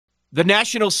The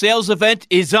national sales event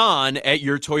is on at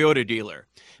your Toyota dealer,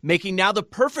 making now the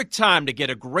perfect time to get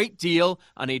a great deal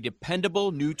on a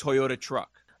dependable new Toyota truck.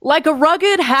 Like a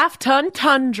rugged half-ton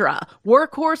Tundra,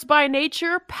 workhorse by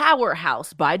nature,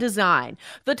 powerhouse by design.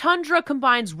 The Tundra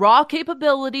combines raw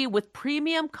capability with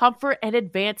premium comfort and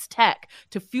advanced tech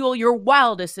to fuel your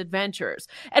wildest adventures.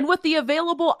 And with the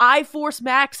available iForce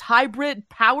Max hybrid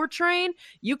powertrain,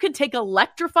 you can take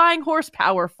electrifying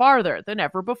horsepower farther than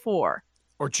ever before.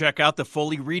 Or check out the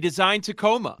fully redesigned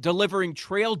Tacoma, delivering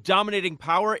trail-dominating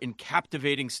power in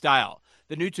captivating style.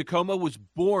 The new Tacoma was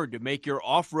born to make your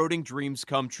off-roading dreams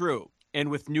come true.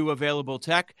 And with new available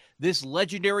tech, this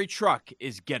legendary truck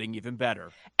is getting even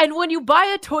better. And when you buy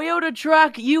a Toyota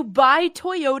truck, you buy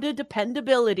Toyota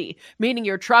dependability, meaning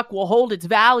your truck will hold its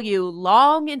value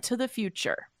long into the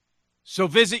future. So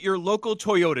visit your local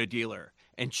Toyota dealer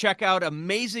and check out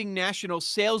amazing national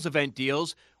sales event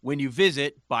deals when you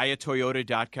visit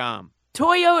buyatoyota.com.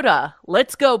 Toyota,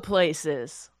 let's go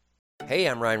places. Hey,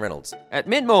 I'm Ryan Reynolds. At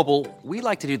Mint Mobile, we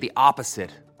like to do the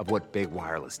opposite of what Big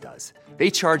Wireless does.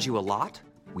 They charge you a lot,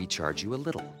 we charge you a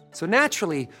little. So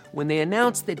naturally, when they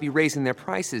announced they'd be raising their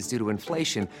prices due to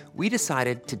inflation, we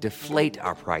decided to deflate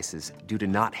our prices due to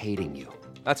not hating you.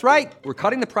 That's right. We're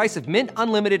cutting the price of Mint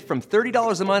Unlimited from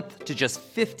 $30 a month to just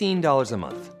 $15 a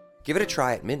month. Give it a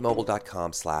try at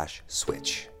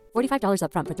mintmobile.com/switch. $45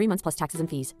 up front for 3 months plus taxes and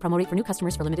fees. Promo rate for new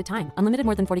customers for limited time. Unlimited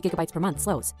more than 40 gigabytes per month.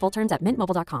 Slows full terms at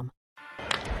mintmobile.com.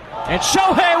 And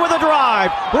Shohei with a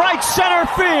drive, right center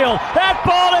field. That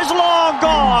ball is long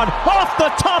gone, off the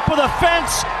top of the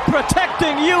fence,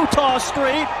 protecting Utah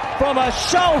Street from a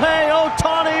Shohei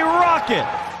Ohtani rocket.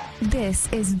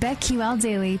 This is BetQL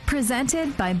Daily,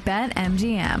 presented by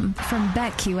BetMGM from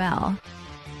BetQL.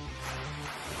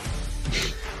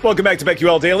 Welcome back to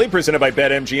BetQL Daily, presented by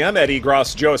BetMGM. Eddie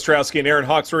Gross, Joe Ostrowski, and Aaron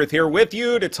Hawksworth here with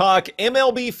you to talk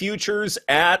MLB Futures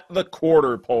at the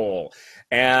quarter pole.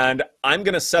 And I'm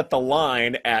going to set the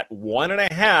line at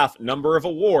 1.5 number of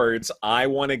awards I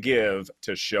want to give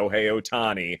to Shohei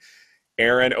Ohtani.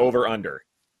 Aaron, over, under?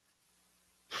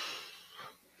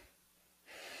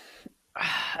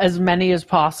 As many as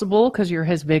possible, because you're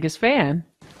his biggest fan.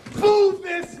 Boo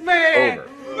this man! Over.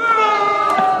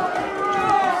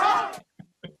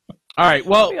 All right,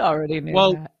 well, We already knew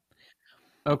that.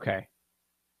 Okay.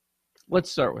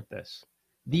 Let's start with this.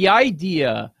 The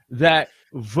idea that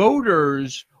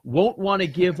voters won't want to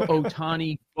give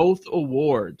Ohtani both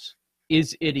awards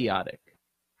is idiotic.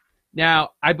 Now,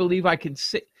 I believe I can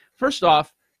say, first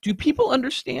off, do people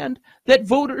understand that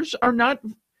voters are not,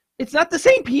 it's not the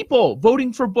same people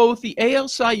voting for both the AL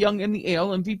Cy Young and the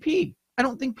AL MVP. I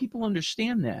don't think people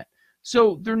understand that.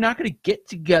 So they're not going to get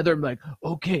together and be like,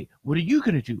 okay, what are you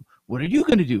going to do? What are you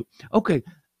going to do? Okay,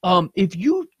 if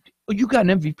you got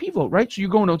an MVP vote, right? So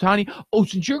you're going Ohtani. Oh,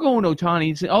 since you're going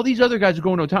Ohtani, all these other guys are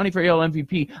going Ohtani for AL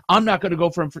MVP, I'm not going to go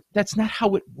for him. That's not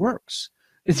how it works.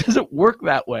 It doesn't work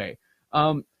that way.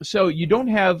 So you don't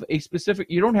have a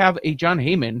John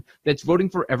Heyman that's voting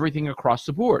for everything across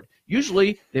the board.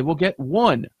 Usually they will get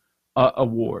one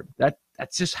award.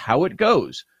 That's just how it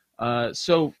goes.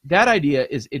 So that idea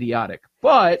is idiotic.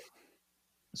 But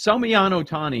sell me on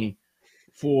Ohtani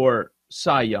for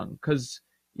Cy Young, because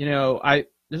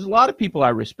there's a lot of people I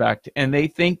respect, and they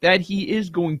think that he is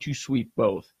going to sweep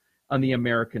both on the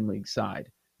American League side.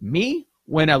 Me,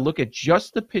 when I look at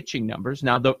just the pitching numbers,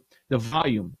 now the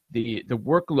volume, the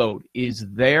workload is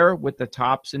there with the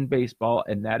tops in baseball,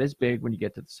 and that is big when you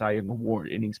get to the Cy Young Award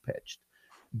innings pitched.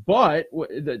 But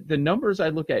the numbers I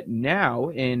look at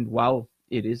now, and while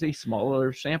it is a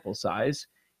smaller sample size,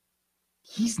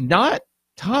 he's not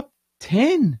top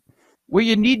 10 where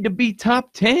you need to be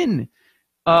top 10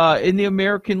 in the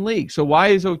American League. So why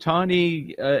is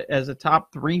Ohtani as a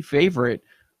top 3 favorite?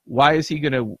 Why is he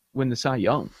going to win the Cy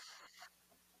Young?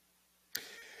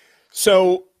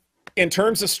 So in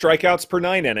terms of strikeouts per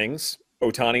 9 innings,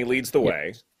 Ohtani leads the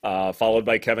way, followed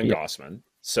by Kevin Gausman.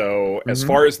 So as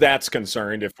far as that's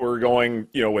concerned, if we're going,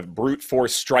 with brute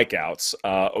force strikeouts,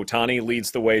 Ohtani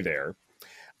leads the way there.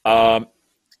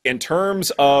 In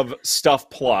terms of Stuff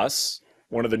Plus,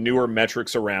 one of the newer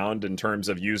metrics around in terms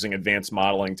of using advanced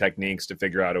modeling techniques to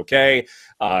figure out,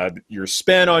 your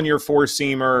spin on your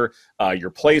four-seamer, your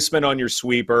placement on your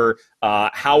sweeper,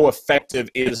 how effective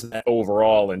is that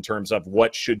overall in terms of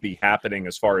what should be happening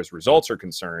as far as results are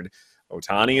concerned.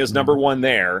 Ohtani is number 1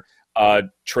 there,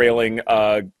 trailing,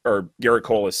 or Garrett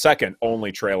Cole is second,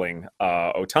 only trailing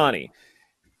Ohtani.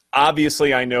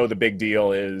 Obviously, I know the big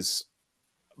deal is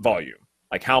volume.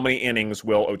 Like, how many innings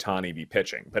will Ohtani be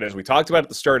pitching? But as we talked about at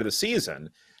the start of the season,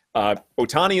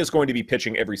 Ohtani is going to be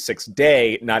pitching every 6th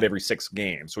day, not every 6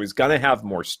 games. So he's going to have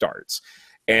more starts.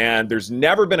 And there's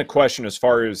never been a question as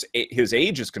far as his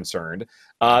age is concerned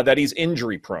that he's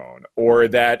injury prone or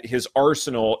that his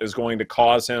arsenal is going to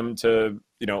cause him to,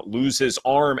 lose his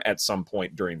arm at some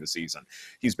point during the season.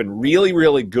 He's been really,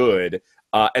 really good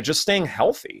at just staying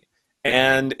healthy.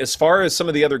 And as far as some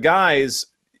of the other guys,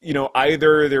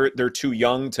 either they're too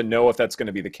young to know if that's going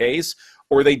to be the case,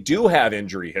 or they do have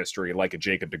injury history, like a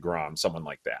Jacob deGrom, someone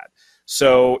like that.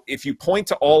 So if you point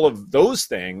to all of those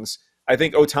things, I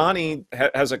think Ohtani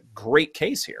has a great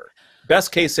case here.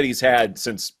 Best case that he's had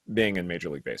since being in Major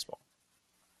League Baseball.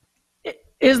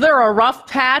 Is there a rough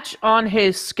patch on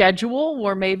his schedule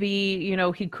where maybe,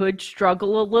 he could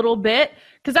struggle a little bit?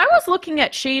 Because I was looking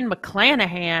at Shane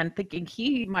McClanahan thinking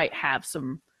he might have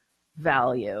some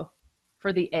value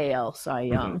for the AL Cy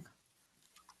Young.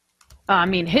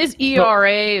 His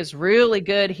ERA is really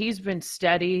good. He's been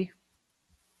steady.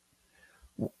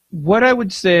 What I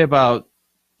would say about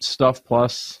Stuff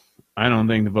Plus, I don't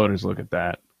think the voters look at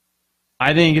that.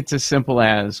 I think it's as simple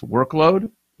as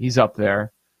workload, he's up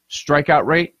there. Strikeout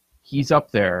rate, he's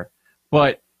up there.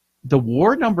 But the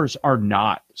WAR numbers are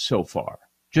not so far.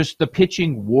 Just the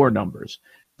pitching WAR numbers.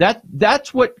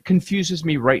 That's what confuses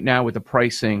me right now with the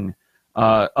pricing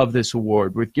of this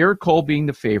award, with Garrett Cole being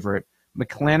the favorite,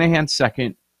 McClanahan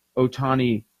second,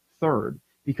 Ohtani third,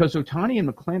 because Ohtani and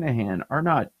McClanahan are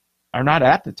not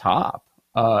at the top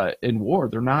in WAR.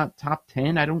 They're not top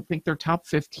 10. I don't think they're top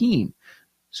 15.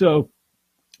 So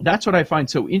that's what I find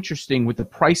so interesting with the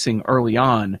pricing early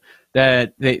on,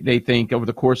 that they think over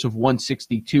the course of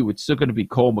 162, it's still going to be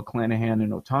Cole, McClanahan,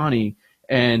 and Ohtani.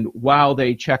 And while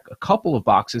they check a couple of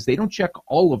boxes, they don't check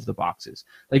all of the boxes.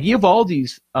 Like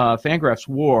Eovaldi's Fangraphs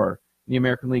WAR in the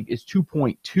American League is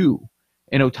 2.2,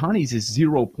 and Ohtani's is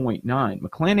 0.9.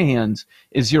 McClanahan's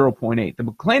is 0.8. The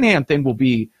McClanahan thing will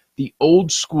be the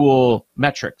old school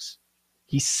metrics.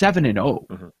 He's 7-0.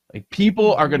 Mm-hmm. Like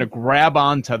people are going to grab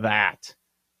onto that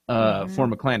for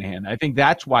McClanahan. I think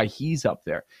that's why he's up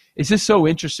there. It's just so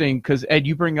interesting because, Ed,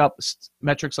 you bring up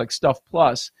metrics like Stuff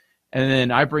Plus, and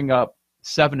then I bring up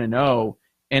 7-0,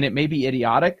 and it may be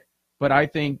idiotic, but I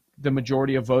think the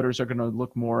majority of voters are going to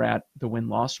look more at the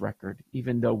win-loss record,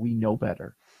 even though we know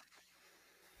better.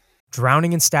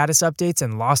 Drowning in status updates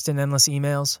and lost in endless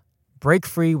emails? Break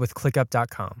free with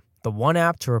ClickUp.com, the one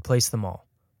app to replace them all.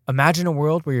 Imagine a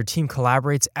world where your team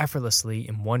collaborates effortlessly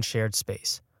in one shared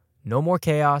space. No more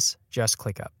chaos, just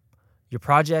ClickUp. Your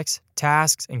projects,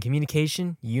 tasks, and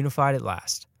communication unified at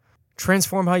last.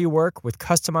 Transform how you work with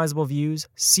customizable views,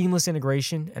 seamless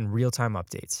integration, and real-time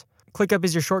updates. ClickUp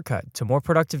is your shortcut to more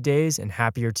productive days and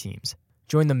happier teams.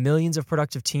 Join the millions of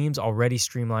productive teams already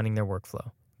streamlining their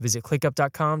workflow. Visit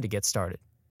ClickUp.com to get started.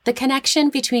 The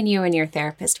connection between you and your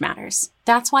therapist matters.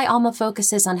 That's why Alma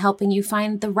focuses on helping you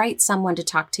find the right someone to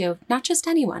talk to, not just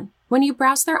anyone. When you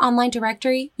browse their online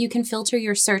directory, you can filter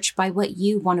your search by what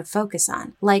you want to focus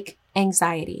on, like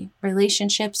anxiety,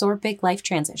 relationships, or big life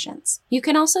transitions. You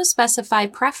can also specify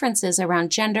preferences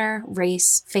around gender,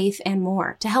 race, faith, and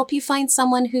more to help you find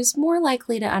someone who's more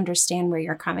likely to understand where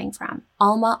you're coming from.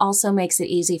 Alma also makes it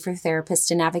easy for therapists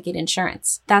to navigate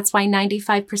insurance. That's why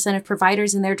 95% of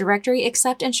providers in their directory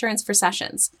accept insurance for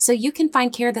sessions, so you can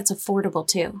find care that's affordable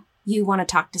too. You want to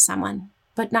talk to someone,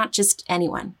 but not just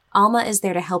anyone. Alma is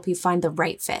there to help you find the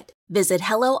right fit. Visit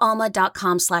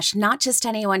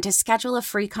helloalma.com/notjustanyone to schedule a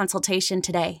free consultation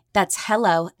today. That's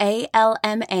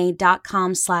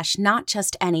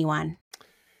helloalma.com/notjustanyone.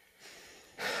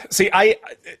 See, I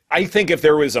think if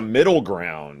there was a middle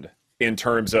ground in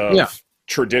terms of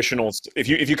traditional, if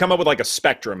you come up with like a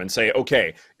spectrum and say,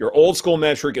 okay, your old school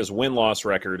metric is win-loss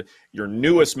record, your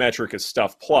newest metric is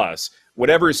Stuff Plus,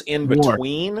 whatever's in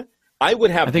between, I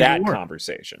would have that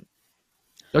conversation.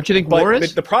 Don't you think WAR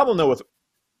is? The problem, though, with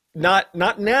not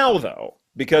now, though,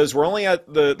 because we're only at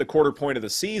the quarter point of the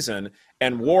season,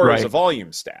 and WAR is a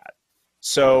volume stat.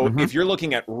 So if you're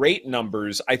looking at rate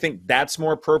numbers, I think that's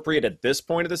more appropriate at this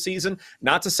point of the season.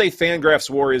 Not to say Fangraphs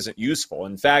WAR isn't useful.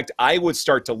 In fact, I would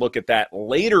start to look at that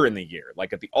later in the year,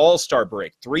 like at the All-Star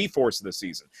break, 3/4 of the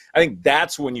season. I think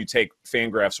that's when you take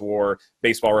Fangraphs WAR,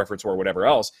 Baseball Reference WAR, whatever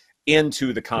else,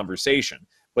 into the conversation.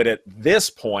 But at this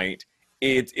point,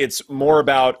 it's more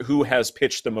about who has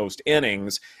pitched the most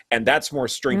innings, and that's more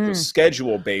strength of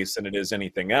schedule based than it is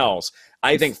anything else.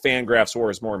 I think Fangraphs WAR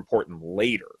is more important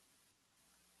later.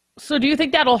 So do you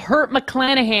think that'll hurt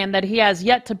McClanahan that he has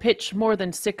yet to pitch more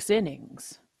than 6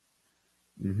 innings?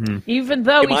 Even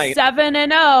though he's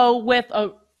 7-0 with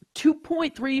a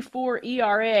 2.34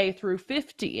 ERA through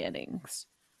 50 innings.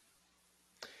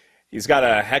 He's got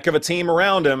a heck of a team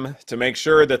around him to make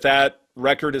sure that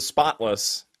record is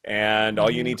spotless. And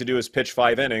all you need to do is pitch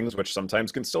 5 innings, which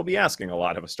sometimes can still be asking a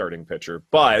lot of a starting pitcher.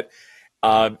 But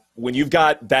when you've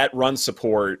got that run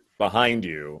support behind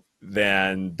you,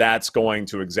 then that's going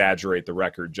to exaggerate the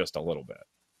record just a little bit.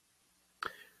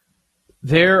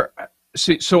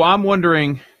 So I'm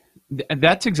wondering,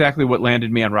 that's exactly what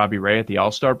landed me on Robbie Ray at the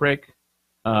All-Star break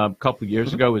a couple of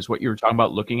years ago, is what you were talking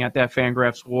about, looking at that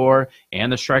Fangraphs WAR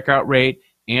and the strikeout rate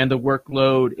and the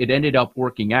workload. It ended up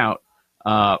working out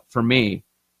for me.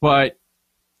 But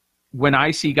when I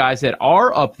see guys that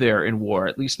are up there in WAR,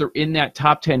 at least they're in that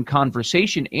top 10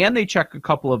 conversation, and they check a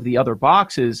couple of the other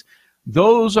boxes,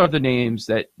 those are the names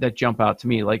that jump out to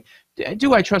me. Like,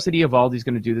 do I trust that Eovaldi's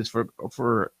going to do this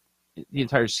for the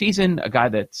entire season? A guy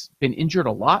that's been injured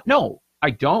a lot? No, I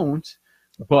don't.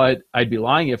 But I'd be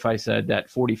lying if I said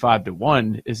that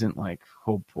 45-1 isn't like,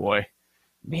 oh boy,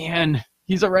 man,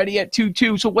 he's already at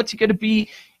 2-2. So what's he going to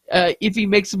be if he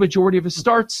makes the majority of his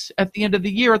starts at the end of the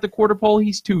year at the quarter pole?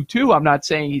 He's 2-2. I'm not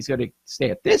saying he's going to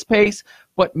stay at this pace,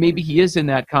 but maybe he is in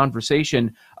that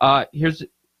conversation. Here's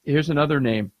another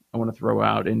name I want to throw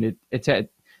out, and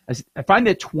I find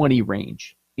that 20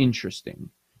 range interesting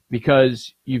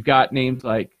because you've got names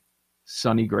like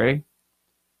Sonny Gray,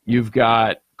 you've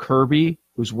got Kirby,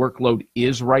 whose workload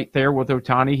is right there with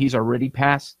Ohtani. He's already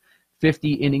past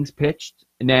 50 innings pitched.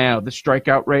 Now the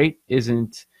strikeout rate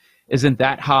isn't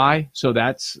that high, so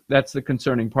that's the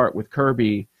concerning part with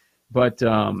Kirby. But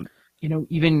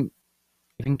even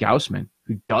Gausman,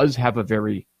 who does have a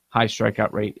very high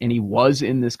strikeout rate, and he was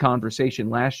in this conversation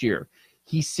last year,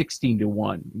 he's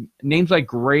 16-1. Names like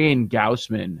Gray and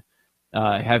Gausman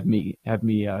have me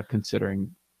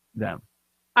considering them.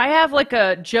 I have like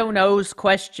a Joe Knows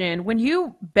question. When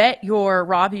you bet your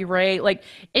Robbie Ray, like,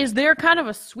 is there kind of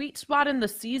a sweet spot in the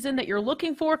season that you're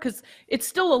looking for? Because it's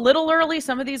still a little early.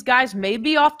 Some of these guys may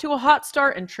be off to a hot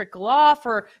start and trickle off,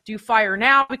 or do you fire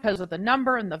now because of the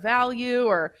number and the value?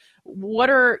 Or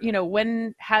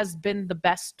when has been the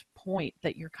best point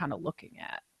that you're kind of looking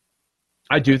at?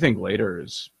 I do think later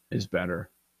is better.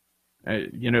 A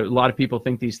lot of people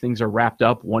think these things are wrapped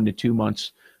up 1 to 2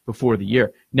 months before the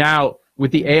year. Now, with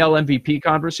the AL MVP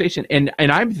conversation, and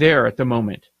I'm there at the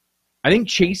moment, I think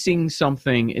chasing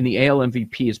something in the AL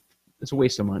MVP is a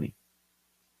waste of money.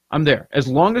 I'm there. As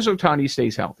long as Ohtani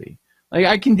stays healthy. Like,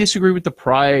 I can disagree with the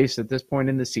price at this point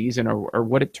in the season or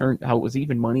what it turned, how it was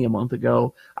even money a month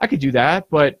ago. I could do that,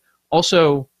 but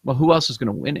also, well, who else is going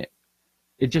to win it?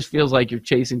 It just feels like you're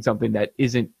chasing something that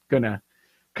isn't going to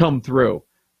come through.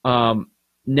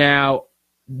 Now,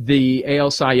 the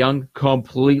AL Cy Young,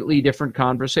 completely different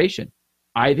conversation.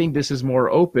 I think this is more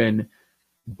open,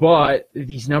 but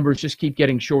these numbers just keep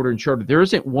getting shorter and shorter. There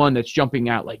isn't one that's jumping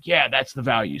out like, yeah, that's the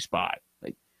value spot.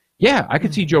 Like, yeah, I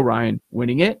could see Joe Ryan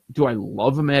winning it. Do I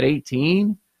love him at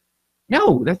 18?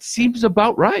 No, that seems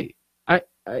about right.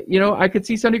 I could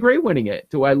see Sonny Gray winning it.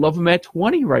 Do I love him at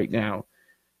 20 right now?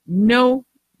 No,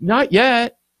 not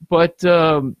yet. But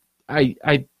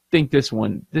I think this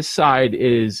side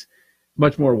is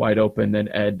much more wide open than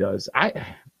Ed does.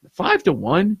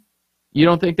 5-1. You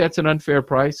don't think that's an unfair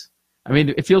price? I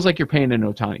mean, it feels like you're paying an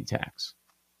Ohtani tax.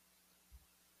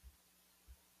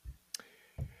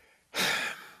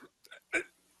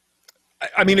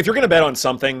 I mean, if you're going to bet on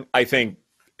something, I think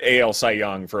AL Cy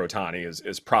Young for Ohtani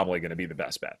is probably going to be the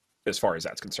best bet as far as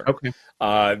that's concerned. Okay.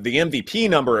 The MVP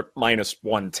number at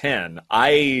 -110,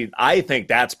 I think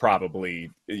that's probably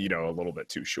a little bit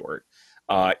too short.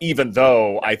 Even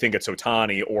though I think it's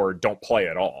Ohtani or don't play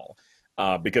at all.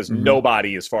 Because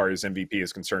nobody, as far as MVP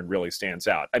is concerned, really stands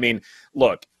out. I mean,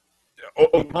 look,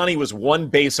 Ohtani was 1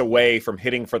 base away from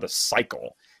hitting for the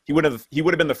cycle. He would have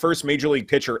been the first major league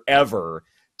pitcher ever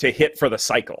to hit for the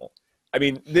cycle. I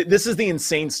mean, this is the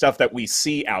insane stuff that we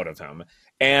see out of him.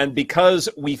 And because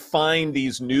we find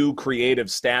these new creative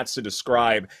stats to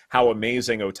describe how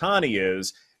amazing Ohtani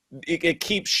is, it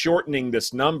keeps shortening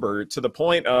this number to the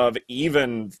point of,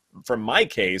 even from my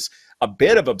case, a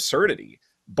bit of absurdity.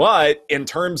 But in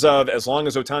terms of, as long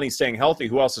as Ohtani's staying healthy,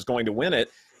 who else is going to win it?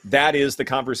 That is the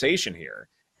conversation here.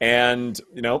 And,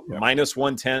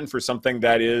 -110 for something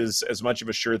that is as much of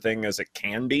a sure thing as it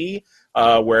can be.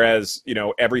 Whereas,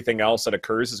 everything else that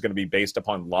occurs is going to be based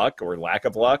upon luck or lack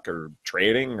of luck or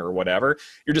trading or whatever.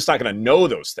 You're just not going to know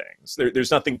those things.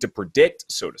 There's nothing to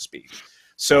predict, so to speak.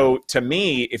 So to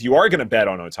me, if you are going to bet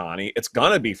on Ohtani, it's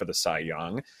going to be for the Cy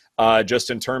Young, just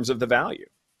in terms of the value.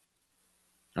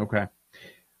 Okay.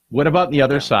 What about the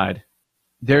other side?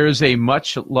 There's a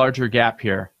much larger gap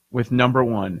here with number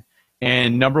one.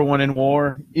 And number one in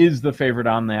WAR is the favorite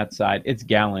on that side. It's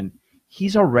Gallen.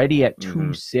 He's already at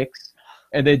 2.6.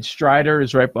 And then Strider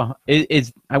is right behind.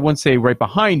 I wouldn't say right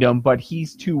behind him, but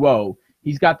he's 2.0.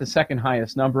 He's got the second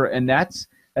highest number, and that's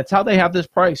how they have this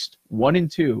priced, 1 and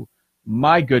 2.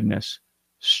 My goodness.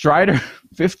 Strider,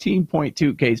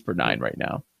 15.2 Ks per 9 right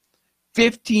now.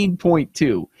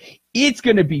 15.2. It's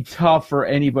going to be tough for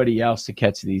anybody else to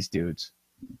catch these dudes.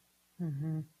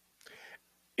 Mm-hmm.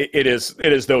 It is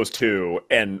those two,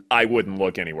 and I wouldn't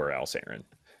look anywhere else, Aaron.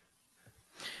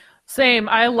 Same.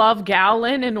 I love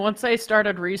Gallon, and once I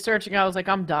started researching, I was like,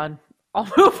 I'm done.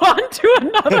 I'll move on to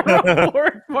another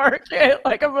award market.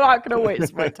 Like, I'm not going to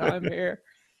waste my time here.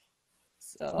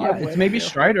 So yeah, it's maybe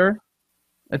Strider.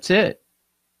 That's it.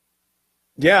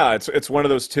 Yeah, it's one of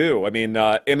those two. I mean,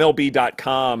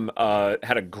 MLB.com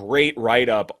had a great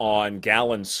write-up on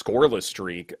Gallen's scoreless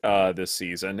streak this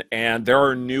season, and there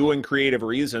are new and creative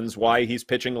reasons why he's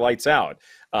pitching lights out.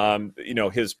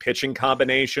 His pitching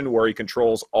combination where he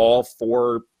controls all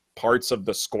 4 parts of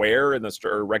the square in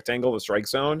the rectangle, the strike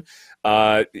zone,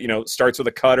 starts with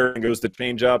a cutter and goes to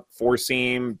changeup,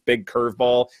 4-seam, big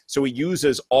curveball. So he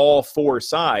uses all 4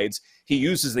 sides. He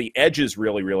uses the edges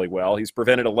really, really well. He's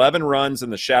prevented 11 runs in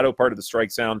the shadow part of the strike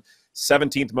zone,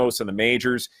 17th most in the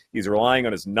majors. He's relying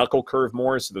on his knuckle curve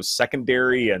more, so those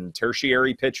secondary and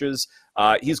tertiary pitches.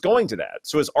 He's going to that.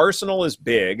 So his arsenal is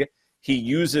big. He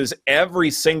uses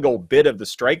every single bit of the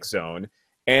strike zone,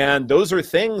 and those are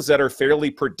things that are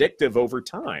fairly predictive over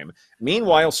time.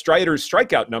 Meanwhile, Strider's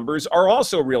strikeout numbers are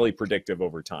also really predictive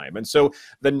over time. And so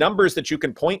the numbers that you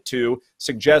can point to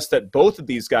suggest that both of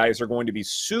these guys are going to be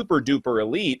super duper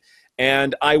elite.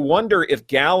 And I wonder if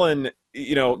Gallen,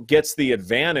 gets the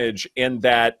advantage in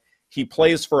that he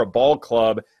plays for a ball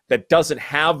club that doesn't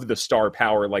have the star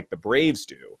power like the Braves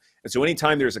do. And so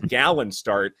anytime there's a Gallen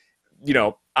start,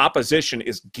 opposition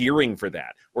is gearing for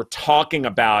that. We're talking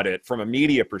about it from a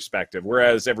media perspective,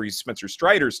 whereas every Spencer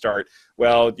Strider start,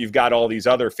 well, you've got all these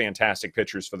other fantastic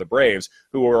pitchers for the Braves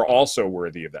who are also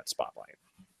worthy of that spotlight.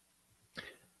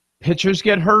 Pitchers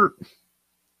get hurt.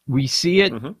 We see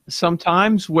it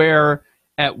sometimes where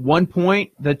at one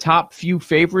point the top few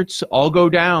favorites all go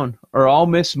down or all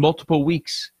miss multiple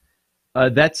weeks.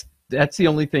 That's the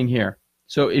only thing here.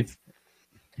 So if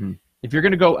you're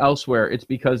going to go elsewhere, it's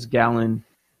because Gallen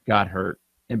got hurt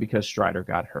and because Strider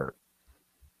got hurt.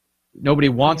 Nobody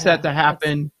wants that to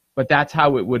happen, but that's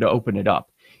how it would open it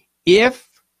up. If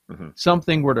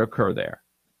something were to occur there,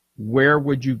 where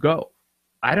would you go?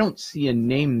 I don't see a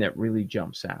name that really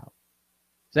jumps out.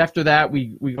 So after that,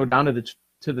 we go down to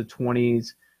the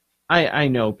 20s. I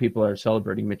know people are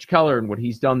celebrating Mitch Keller and what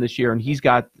he's done this year, and he's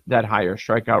got that higher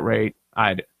strikeout rate.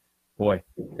 Boy,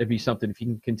 it'd be something if he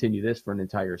can continue this for an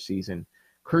entire season.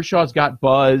 Kershaw's got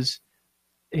buzz.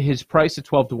 His price at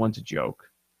 12-1's a joke.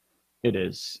 It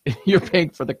is. You're paying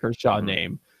for the Kershaw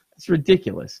name. It's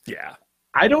ridiculous. Yeah.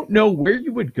 I don't know where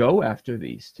you would go after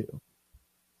these two.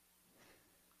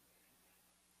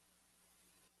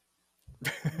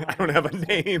 I don't have a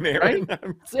name, Aaron. Right?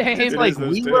 It's like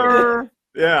Wheeler.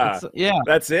 Yeah. Yeah.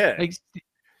 That's it. Like,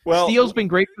 well, Steele's been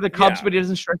great for the Cubs, but he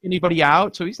doesn't strike anybody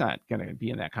out, so he's not going to be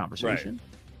in that conversation.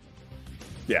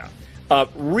 Right. Yeah.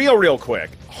 Real quick,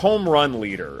 home run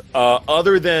leader,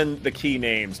 other than the key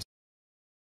names.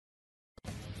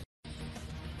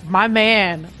 My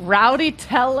man, Rowdy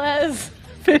Tellez,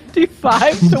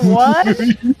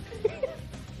 55-1.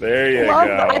 There you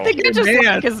go. I think I just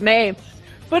like his name.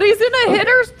 But he's in a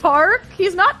hitter's park.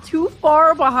 He's not too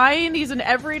far behind. He's an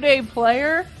everyday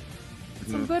player.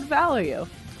 Some good value.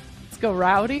 Let's go,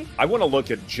 Rowdy. I want to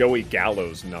look at Joey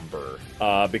Gallo's number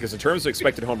because in terms of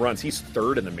expected home runs, he's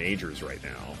 3rd in the majors right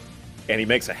now. And he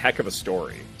makes a heck of a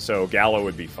story. So Gallo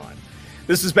would be fun.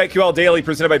 This is BetQL Daily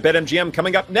presented by BetMGM.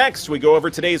 Coming up next, we go over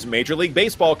today's Major League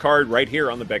Baseball card right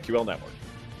here on the BetQL Network.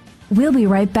 We'll be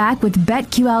right back with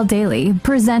BetQL Daily,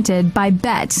 presented by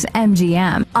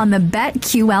BetMGM on the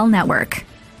BetQL Network.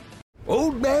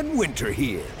 Old Man Winter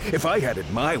here. If I had it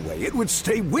my way, it would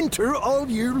stay winter all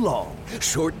year long.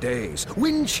 Short days,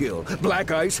 wind chill,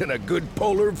 black ice, and a good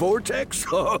polar vortex.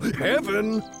 Oh,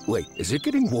 heaven. Wait, is it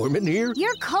getting warm in here?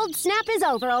 Your cold snap is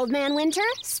over, Old Man Winter.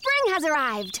 Spring has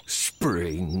arrived.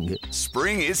 Spring.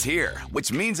 Spring is here,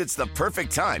 which means it's the perfect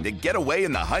time to get away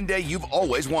in the Hyundai you've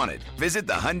always wanted. Visit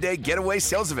the Hyundai Getaway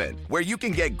Sales Event, where you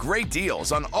can get great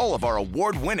deals on all of our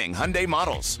award-winning Hyundai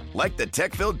models, like the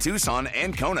tech-filled Tucson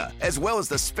and Kona, as well as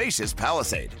the spacious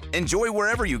Palisade. Enjoy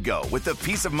wherever you go with the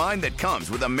peace of mind that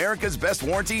comes with America's best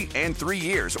warranty and 3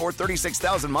 years or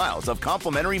 36,000 miles of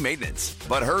complimentary maintenance.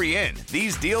 But hurry in,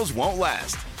 these deals won't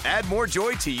last. Add more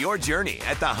joy to your journey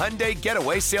at the Hyundai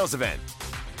Getaway Sales Event.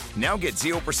 Now get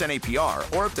 0% APR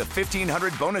or up to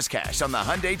 $1,500 bonus cash on the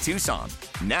Hyundai Tucson.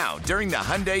 Now, during the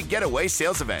Hyundai Getaway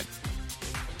Sales Event.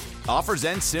 Offers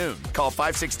end soon. Call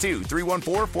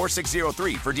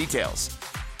 562-314-4603 for details.